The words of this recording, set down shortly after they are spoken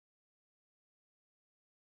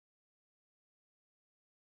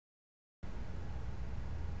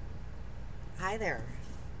Hi there.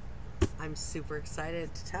 I'm super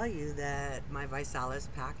excited to tell you that my Visalis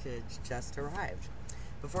package just arrived.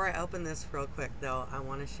 Before I open this real quick though, I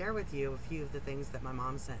want to share with you a few of the things that my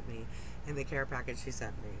mom sent me in the care package she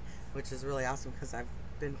sent me, which is really awesome because I've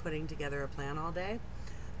been putting together a plan all day.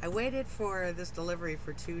 I waited for this delivery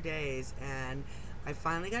for 2 days and I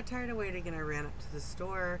finally got tired of waiting and I ran up to the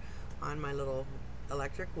store on my little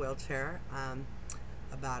electric wheelchair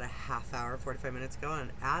about a half hour, 45 minutes ago,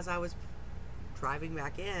 and as I was driving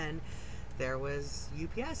back in, there was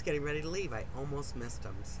UPS getting ready to leave. I almost missed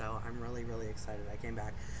them, so I'm really, really excited I came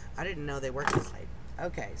back. I didn't know they worked this late.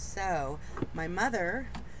 Okay, so my mother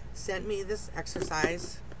sent me this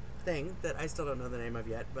exercise thing that I still don't know the name of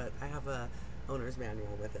yet, but I have a owner's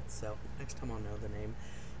manual with it, so next time I'll know the name.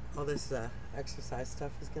 All this exercise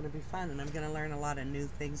stuff is going to be fun, and I'm going to learn a lot of new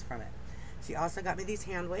things from it. She also got me these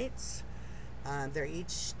hand weights. They're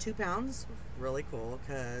each 2 pounds. Really cool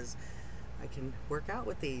because I can work out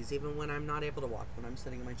with these even when I'm not able to walk, when I'm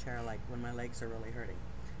sitting in my chair, like when my legs are really hurting.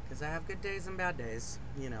 Because I have good days and bad days,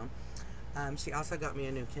 you know. She also got me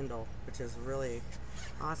a new Kindle, which is really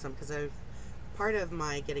awesome because part of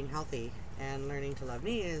my getting healthy and learning to love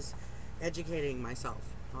me is educating myself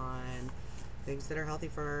on things that are healthy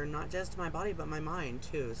for not just my body but my mind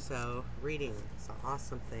too. So reading is an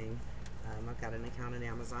awesome thing. I've got an account at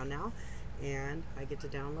Amazon now and I get to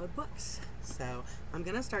download books. So I'm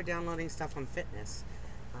going to start downloading stuff on fitness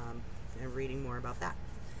and reading more about that.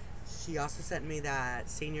 She also sent me that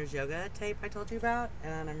seniors yoga tape I told you about,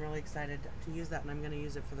 and I'm really excited to use that, and I'm going to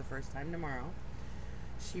use it for the first time tomorrow.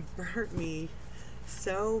 She burnt me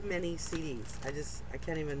so many CDs. I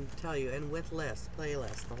can't even tell you, and with lists,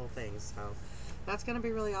 playlists, the whole thing. So that's going to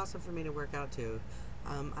be really awesome for me to work out to.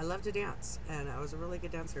 I love to dance, and I was a really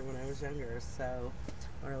good dancer when I was younger, so,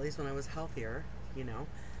 or at least when I was healthier, you know.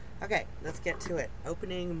 Okay, let's get to it.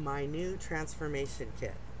 Opening my new transformation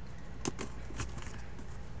kit.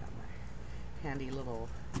 Got my handy little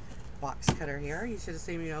box cutter here. You should have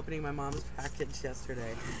seen me opening my mom's package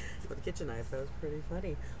yesterday with a kitchen knife. That was pretty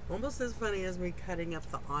funny. Almost as funny as me cutting up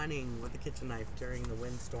the awning with a kitchen knife during the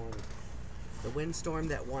windstorm. The windstorm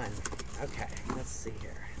that won. Okay, let's see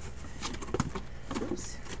here.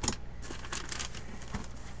 Oops.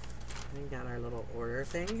 We got our little order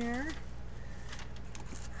thing here.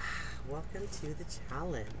 Welcome to the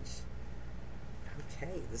challenge.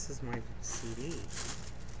 Okay, this is my CD.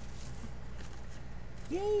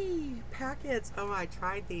 Yay! Packets! Oh, I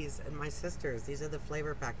tried these and my sisters. These are the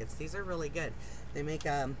flavor packets. These are really good. They make,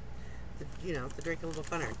 the drink a little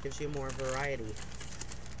funner. It gives you more variety.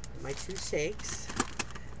 My 2 shakes.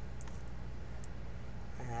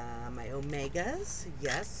 My Omegas,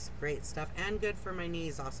 yes, great stuff, and good for my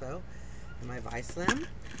knees also. And my Vislim,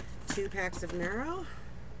 2 packs of Neuro,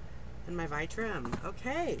 and my Vitram.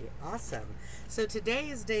 Okay, awesome. So today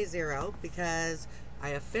is day 0 because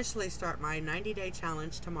I officially start my 90-day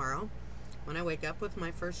challenge tomorrow when I wake up with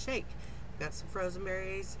my first shake. I've got some frozen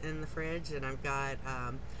berries in the fridge, and I've got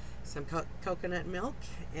some coconut milk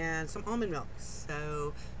and some almond milk.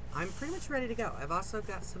 So I'm pretty much ready to go. I've also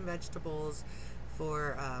got some vegetables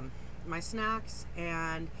for my snacks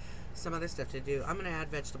and some other stuff to do. I'm going to add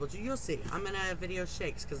vegetables. You'll see. I'm going to video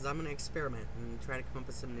shakes because I'm going to experiment and try to come up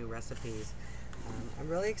with some new recipes. I'm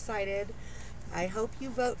really excited. I hope you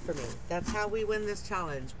vote for me. That's how we win this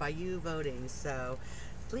challenge, by you voting. So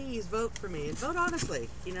please vote for me and vote honestly.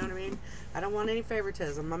 You know what I mean? I don't want any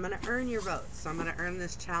favoritism. I'm going to earn your votes. I'm going to earn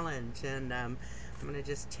this challenge, and I'm going to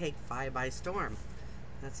just take Fi by storm.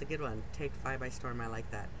 That's a good one. Take Fi by storm. I like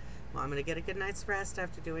that. Well, I'm going to get a good night's rest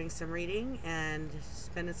after doing some reading and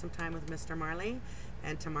spending some time with Mr. Marley.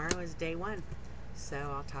 And tomorrow is day 1. So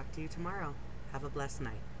I'll talk to you tomorrow. Have a blessed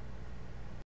night.